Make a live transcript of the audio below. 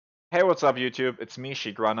Hey, what's up YouTube? It's me,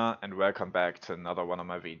 Shiekrunner, and welcome back to another one of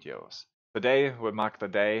my videos. Today will mark the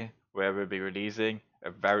day where we'll be releasing a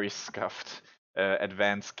very scuffed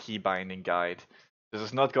advanced key binding guide. This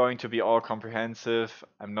is not going to be all comprehensive.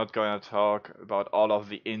 I'm not going to talk about all of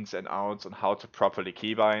the ins and outs on how to properly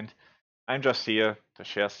keybind. I'm just here to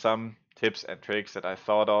share some tips and tricks that I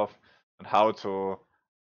thought of on how to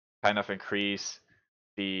kind of increase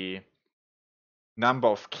the number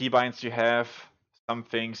of keybinds you have, some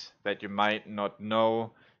things that you might not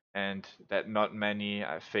know and that not many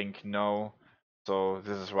I think know. So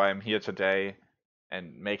this is why I'm here today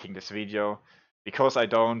and making this video, because I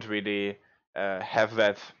don't really have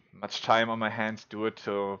that much time on my hands due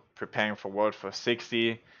to preparing for World for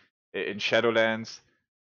 60 in Shadowlands.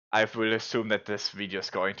 I will assume that this video is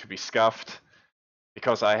going to be scuffed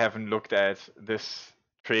because I haven't looked at this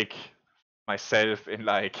trick myself in,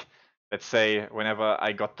 like, let's say whenever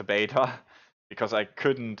I got the beta, because I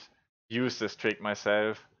couldn't use this trick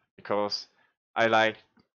myself because I like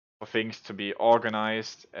for things to be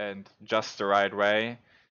organized and just the right way,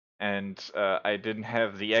 and I didn't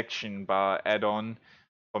have the action bar add-on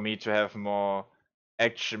for me to have more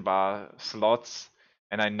action bar slots.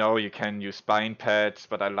 And I know you can use bind pads,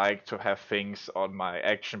 but I like to have things on my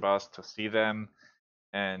action bars to see them.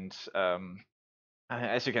 And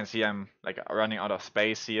as you can see, I'm like running out of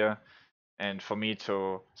space here, and for me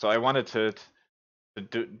to, so I wanted to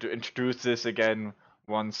introduce this again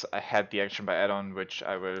once I had the action by add-on, which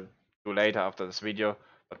I will do later after this video.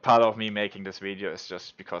 But part of me making this video is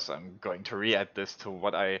just because I'm going to re-add this to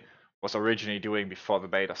what I was originally doing before the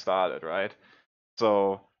beta started, right?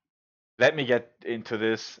 So let me get into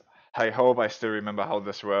this. I hope I still remember how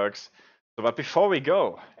this works. So, but before we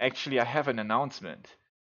go, actually I have an announcement.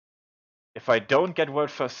 If I don't get World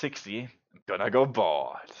First 60, I'm gonna go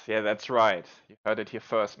bald. Yeah, that's right. You heard it here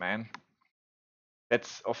first, man.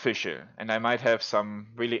 That's official. And I might have some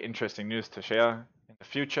really interesting news to share in the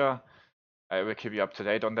future. I will keep you up to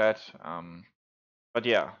date on that. But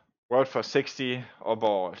yeah, World First 60 or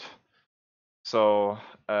bald. So,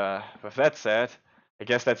 with that said, I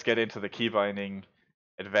guess let's get into the keybinding,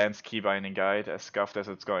 advanced keybinding guide, as scuffed as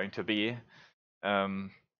it's going to be.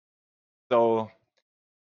 So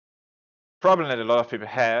problem that a lot of people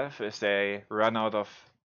have is they run out of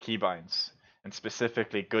keybinds, and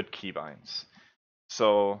specifically good keybinds.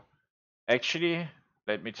 So actually,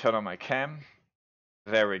 let me turn on my cam.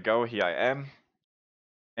 There we go, here I am.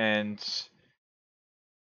 And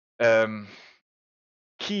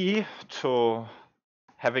key to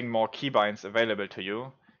having more keybinds available to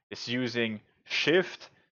you is using Shift,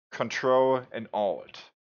 Control, and Alt,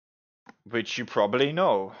 which you probably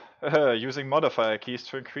know. Using modifier keys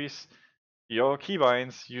to increase your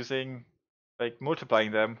keybinds using, like,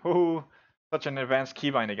 multiplying them. Woohoo! Such an advanced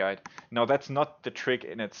keybinder guide. Now that's not the trick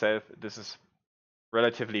in itself. This is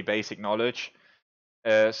relatively basic knowledge.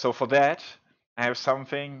 So for that, I have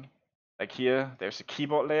something like here. There's a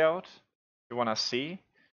keyboard layout you wanna see.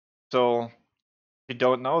 So if you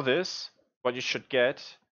don't know this, what you should get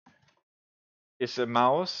is a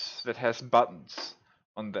mouse that has buttons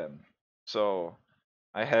on them. So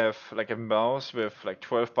I have like a mouse with like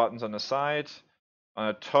 12 buttons on the side. On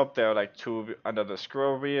the top, there are like 2 under the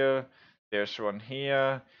scroll wheel. There's one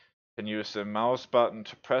here. You can use the mouse button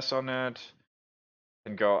to press on it.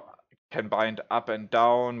 Can bind up and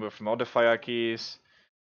down with modifier keys.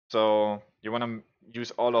 So you want to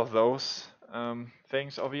use all of those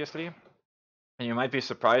things, obviously. And you might be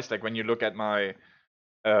surprised, like when you look at my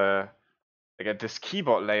like at this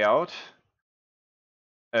keyboard layout,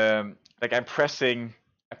 like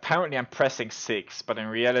apparently I'm pressing 6, but in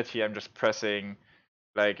reality I'm just pressing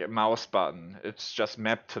like a mouse button. It's just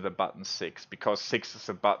mapped to the button 6 because 6 is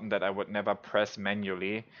a button that I would never press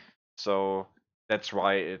manually. So that's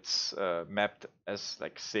why it's mapped as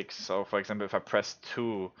like 6. So for example, if I press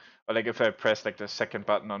 2, or like if I press like the second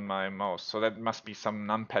button on my mouse, so that must be some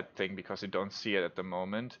numpad thing because you don't see it at the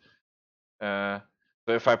moment. So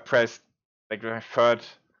if I press like the third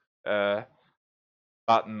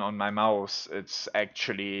button on my mouse, it's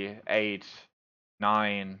actually 8,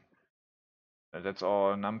 9. That's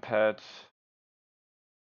all numpad.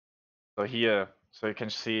 So here, so you can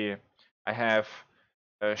see I have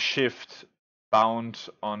a shift bound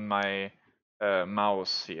on my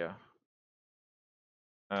mouse here.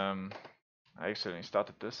 I accidentally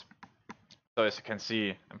started this. So as you can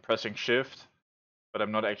see, I'm pressing shift, but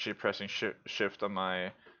I'm not actually pressing shift on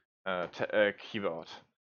my keyboard.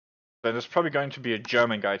 Then there's probably going to be a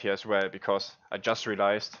German guide here as well, because I just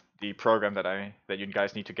realized the program that you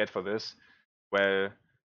guys need to get for this. Well,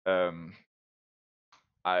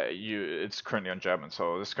 it's currently on German,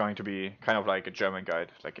 so this is going to be kind of like a German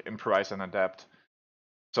guide, like improvise and adapt.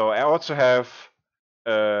 So I also have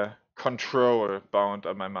control bound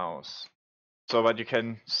on my mouse. So what you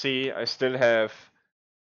can see, I still have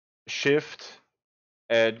shift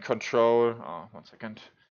and control. Oh, 1 second.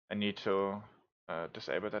 I need to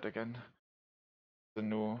disable that again. The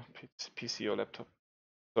new PC or laptop.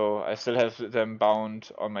 So I still have them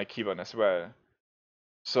bound on my keyboard as well.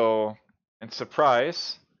 So, and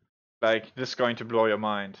surprise, like this is going to blow your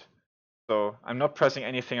mind. So I'm not pressing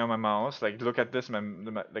anything on my mouse. Like look at this, my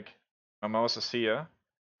mouse is here.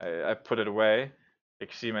 I put it away. You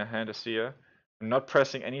can see my hand is here. I'm not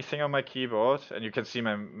pressing anything on my keyboard, and you can see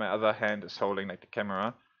my other hand is holding like the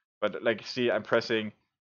camera. But like see, I'm pressing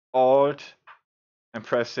Alt.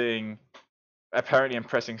 Apparently I'm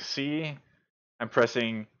pressing C. I'm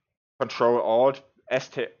pressing Control Alt.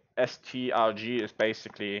 STRG is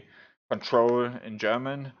basically control in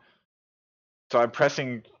German. So I'm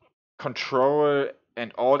pressing Control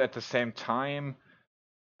and Alt at the same time.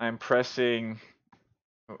 I'm pressing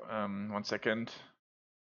 1 second.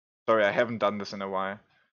 Sorry, I haven't done this in a while.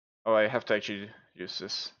 Oh, I have to actually use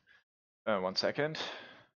this. 1 second.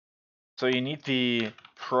 So you need the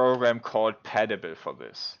program called Padible for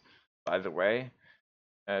this, by the way,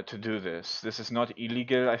 to do this. This is not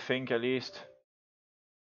illegal, I think, at least.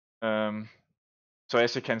 So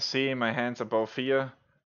as you can see, my hands are both here,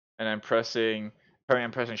 and currently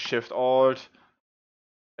I'm pressing Shift Alt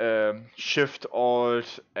and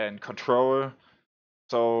Control.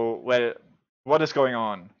 So, well, what is going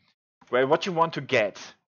on? Well, what you want to get,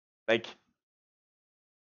 like,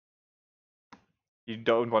 you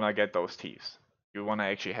don't want to get those teeth. You want to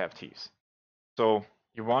actually have teeth. So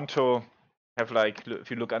you want to have, like,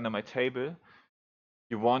 if you look under my table,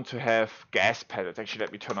 you want to have gas pedals. Actually,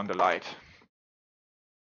 let me turn on the light.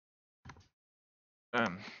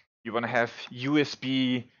 You want to have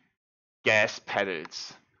USB gas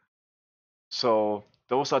pedals. So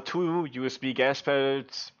those are 2 USB gas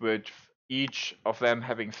pedals, with each of them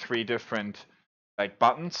having 3 different like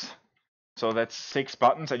buttons. So that's 6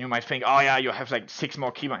 buttons, and you might think, oh yeah, you have like 6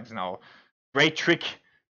 more keybinds now. Great trick,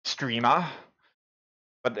 streamer.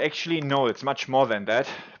 But actually, no, it's much more than that,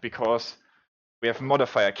 because we have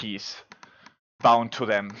modifier keys bound to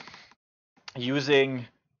them using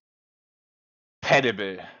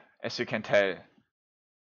Padible. As you can tell,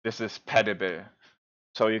 this is Padible.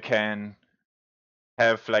 So you can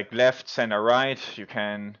have like left, center, right. You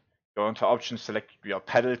can go into options, select your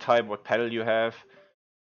pedal type, what pedal you have.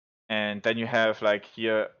 And then you have like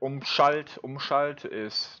here Umschalt. Umschalt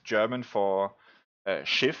is German for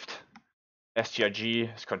shift.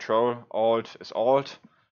 STRG is control. Alt is alt.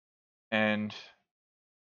 And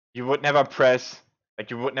you would never press,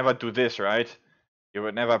 like you would never do this, right? You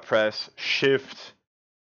would never press shift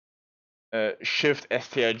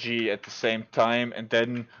STRG at the same time, and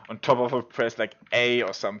then on top of it press like A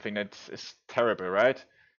or something. That is terrible, right?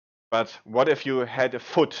 But what if you had a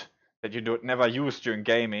foot that you would never use during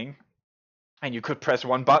gaming, and you could press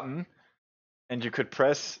one button, and you could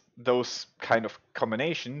press those kind of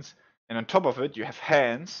combinations, and on top of it you have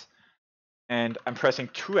hands, and I'm pressing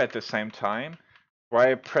 2 at the same time,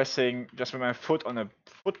 while pressing just with my foot on a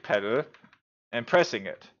foot pedal and pressing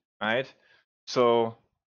it, right? So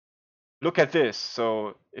look at this.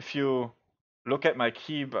 So if you look at my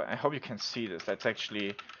keyboard, I hope you can see this. Let's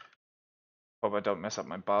actually, hope I don't mess up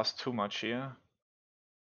my bars too much here.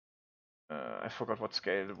 I forgot what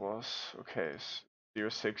scale it was. Okay,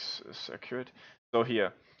 0.6 is accurate. So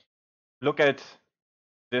here, look at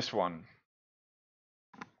this one.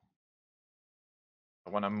 I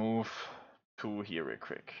want to move to here real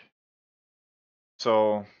quick.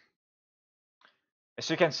 So as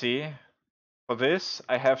you can see, for this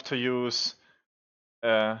I have to use,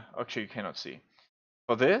 actually you cannot see.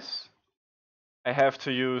 For this, I have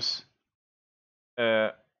to use,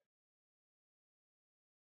 for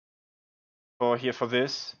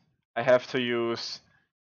this, I have to use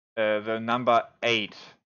the number 8,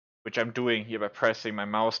 which I'm doing here by pressing my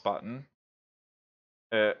mouse button.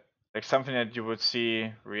 Like something that you would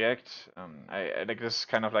see react. I like this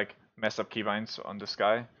kind of like messed up keybinds on this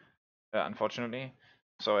guy, unfortunately.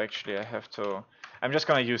 So actually I'm just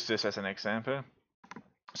gonna use this as an example.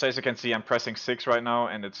 So as you can see, I'm pressing 6 right now,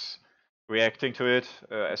 and it's reacting to it,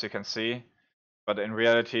 as you can see. But in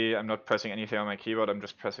reality, I'm not pressing anything on my keyboard, I'm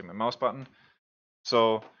just pressing my mouse button.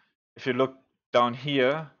 So if you look down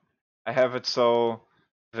here, I have it so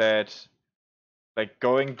that like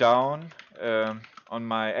going down on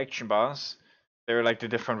my action bars, they're like the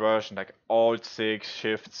different versions, like Alt 6,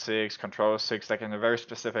 Shift 6, Control 6, like in a very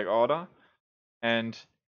specific order. And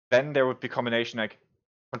then there would be combination like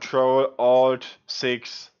Control Alt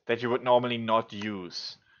 6 that you would normally not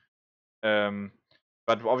use.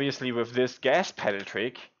 But obviously with this gas pedal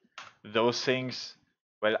trick, those things,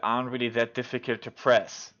 well, aren't really that difficult to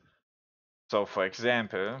press. So for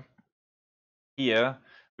example, here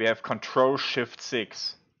we have Control Shift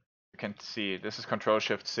 6. You can see this is Control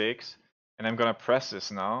Shift 6, and I'm gonna press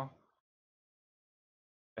this now.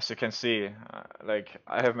 As you can see, like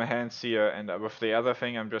I have my hands here, and with the other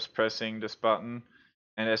thing I'm just pressing this button,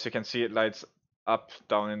 and as you can see it lights up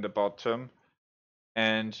down in the bottom,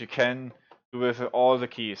 and you can do with all the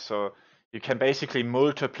keys. So you can basically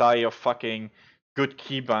multiply your fucking good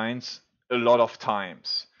keybinds a lot of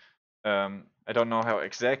times. I don't know how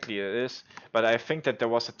exactly it is, but I think that there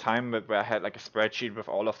was a time where I had like a spreadsheet with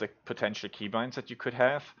all of the potential keybinds that you could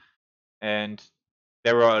have, and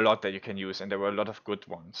there were a lot that you can use, and there were a lot of good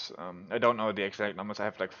ones. I don't know the exact numbers. I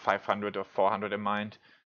have like 500 or 400 in mind.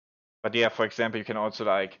 But yeah, for example, you can also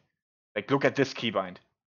like look at this keybind.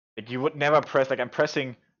 Like you would never press, like I'm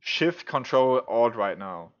pressing Shift Control Alt right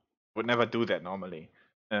now. Would never do that normally.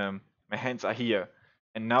 My hands are here,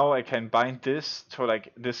 and now I can bind this to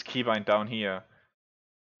like this keybind down here.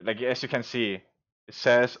 Like as you can see, it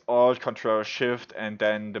says Alt Control Shift and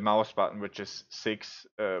then the mouse button, which is 6.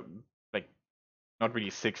 Like not really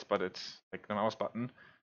 6, but it's like the mouse button,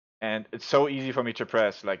 and it's so easy for me to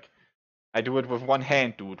press. Like I do it with one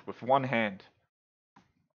hand, dude, with one hand.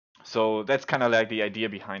 So that's kind of like the idea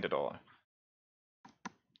behind it all.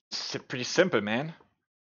 It's pretty simple, man.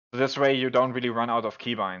 So this way you don't really run out of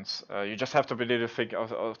keybinds. You just have to be a little think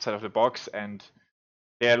outside of the box, and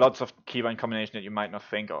there are lots of keybind combinations that you might not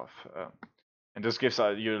think of. And this gives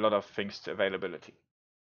you a lot of things to availability.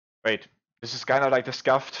 Wait, this is kind of like the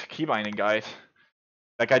scuffed keybinding guide.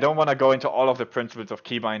 Like I don't want to go into all of the principles of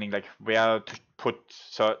keybinding, like where to put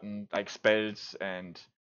certain like spells, and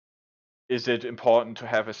is it important to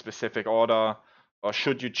have a specific order, or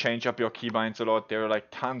should you change up your keybinds a lot? There are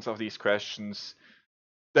like tons of these questions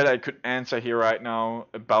that I could answer here right now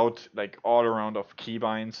about like all around of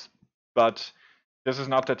keybinds, but this is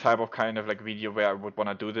not the type of kind of like video where I would want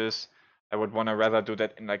to do this. I would want to rather do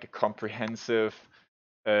that in like a comprehensive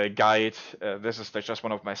guide. This is like just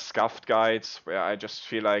one of my scuffed guides where I just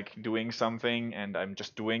feel like doing something and I'm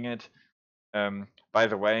just doing it. By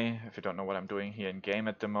the way, if you don't know what I'm doing here in game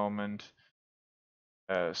at the moment,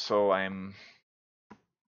 so I'm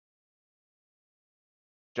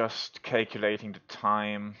just calculating the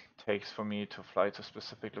time it takes for me to fly to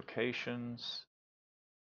specific locations.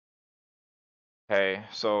 Okay,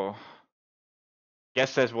 so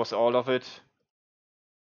guess that was all of it.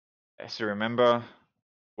 As you remember,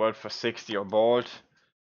 world for 60 or bald.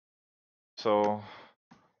 So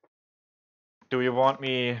do you want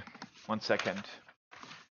me, 1 second,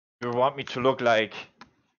 do you want me to look like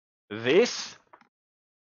this?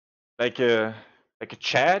 Like a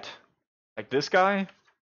Chad? Like this guy?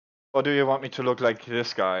 Or do you want me to look like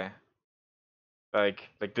this guy? Like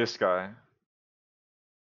this guy?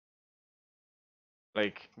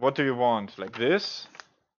 Like what do you want? Like this?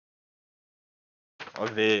 Or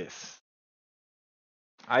this?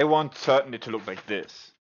 I want certainly to look like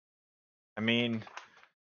this. I mean,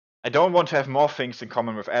 I don't want to have more things in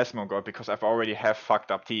common with Asmongold because I've already have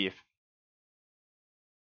fucked up teeth.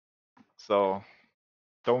 So,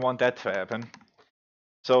 don't want that to happen.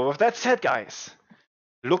 So with that said, guys,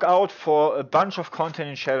 look out for a bunch of content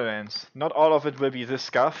in Shadowlands. Not all of it will be this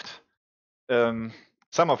scuffed.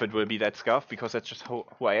 Some of it will be that scuffed because that's just who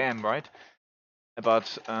I am, right?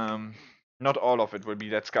 But not all of it will be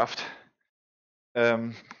that scuffed.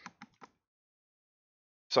 So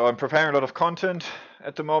I'm preparing a lot of content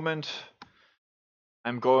at the moment.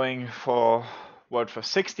 I'm going for World for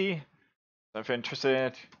 60. So if you're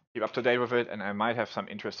interested, keep up to date with it, and I might have some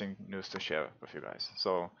interesting news to share with you guys.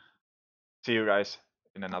 So see you guys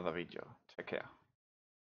in another video. Take care.